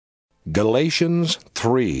Galatians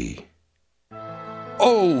 3.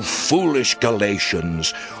 O foolish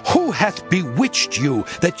Galatians, who hath bewitched you,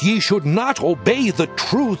 that ye should not obey the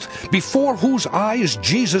truth, before whose eyes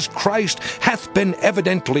Jesus Christ hath been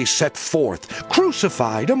evidently set forth,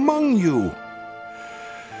 crucified among you?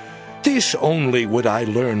 This only would I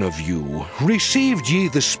learn of you. Received ye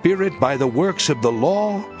the Spirit by the works of the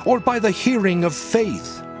law, or by the hearing of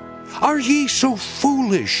faith? Are ye so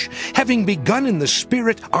foolish? Having begun in the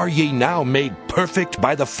Spirit, are ye now made perfect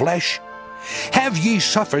by the flesh? Have ye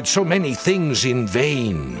suffered so many things in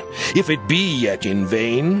vain, if it be yet in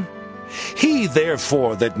vain? He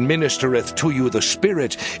therefore that ministereth to you the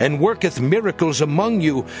Spirit, and worketh miracles among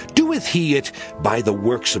you, doeth he it by the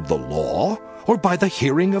works of the law, or by the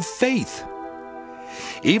hearing of faith?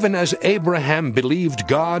 Even as Abraham believed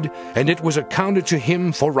God, and it was accounted to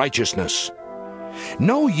him for righteousness.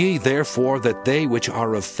 Know ye therefore that they which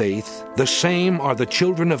are of faith, the same are the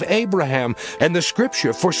children of Abraham. And the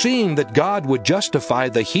Scripture, foreseeing that God would justify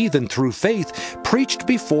the heathen through faith, preached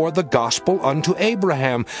before the gospel unto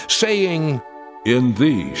Abraham, saying, In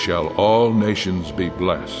thee shall all nations be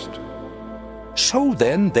blessed. So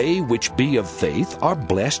then they which be of faith are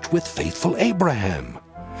blessed with faithful Abraham.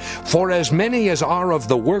 For as many as are of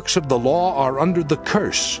the works of the law are under the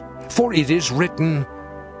curse. For it is written,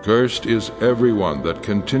 Cursed is every one that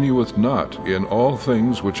continueth not in all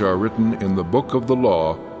things which are written in the book of the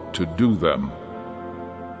law, to do them.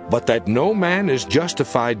 But that no man is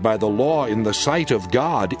justified by the law in the sight of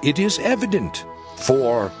God, it is evident.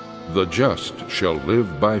 For the just shall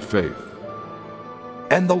live by faith.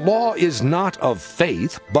 And the law is not of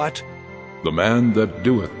faith, but the man that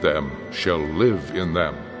doeth them shall live in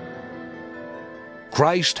them.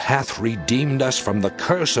 Christ hath redeemed us from the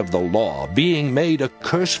curse of the law, being made a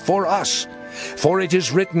curse for us. For it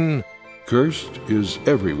is written, Cursed is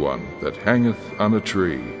every one that hangeth on a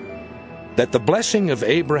tree. That the blessing of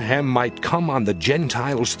Abraham might come on the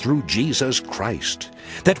Gentiles through Jesus Christ,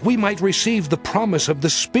 that we might receive the promise of the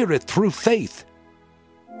Spirit through faith.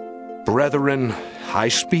 Brethren, I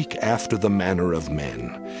speak after the manner of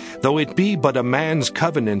men. Though it be but a man's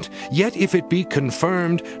covenant, yet if it be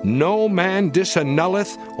confirmed, no man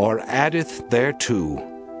disannulleth or addeth thereto.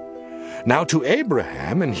 Now to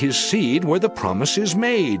Abraham and his seed were the promises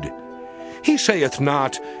made. He saith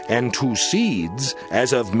not, and to seeds,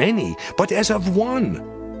 as of many, but as of one,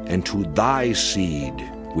 and to thy seed,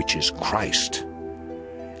 which is Christ.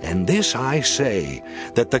 And this I say,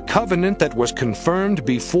 that the covenant that was confirmed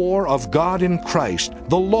before of God in Christ,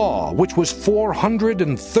 the law, which was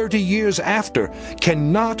 430 years after,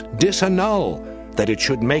 cannot disannul, that it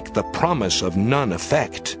should make the promise of none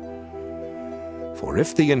effect. For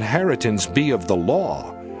if the inheritance be of the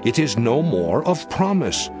law, it is no more of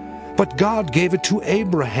promise, but God gave it to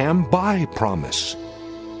Abraham by promise.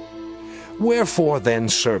 Wherefore then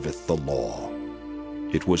serveth the law?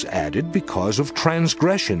 It was added because of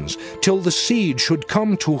transgressions, till the seed should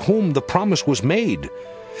come to whom the promise was made.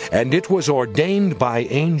 And it was ordained by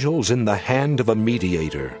angels in the hand of a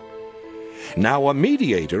mediator. Now a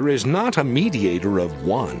mediator is not a mediator of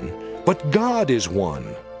one, but God is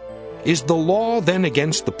one. Is the law then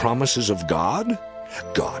against the promises of God?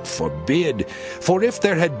 God forbid. For if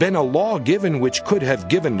there had been a law given which could have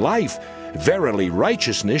given life, verily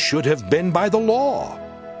righteousness should have been by the law.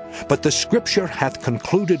 But the Scripture hath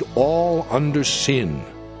concluded all under sin,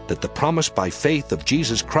 that the promise by faith of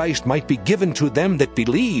Jesus Christ might be given to them that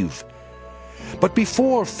believe. But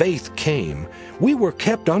before faith came, we were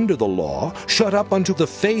kept under the law, shut up unto the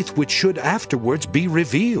faith which should afterwards be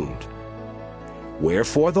revealed.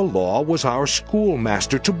 Wherefore the law was our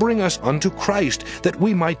schoolmaster to bring us unto Christ, that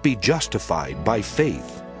we might be justified by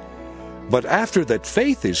faith. But after that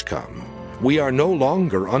faith is come, we are no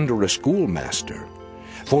longer under a schoolmaster.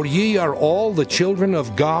 For ye are all the children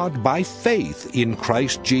of God by faith in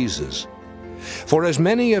Christ Jesus. For as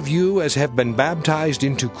many of you as have been baptized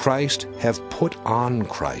into Christ have put on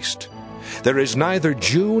Christ. There is neither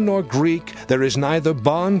Jew nor Greek, there is neither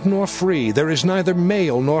bond nor free, there is neither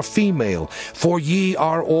male nor female, for ye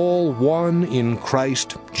are all one in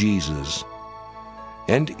Christ Jesus.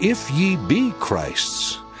 And if ye be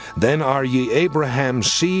Christ's, then are ye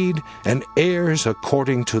Abraham's seed, and heirs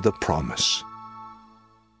according to the promise.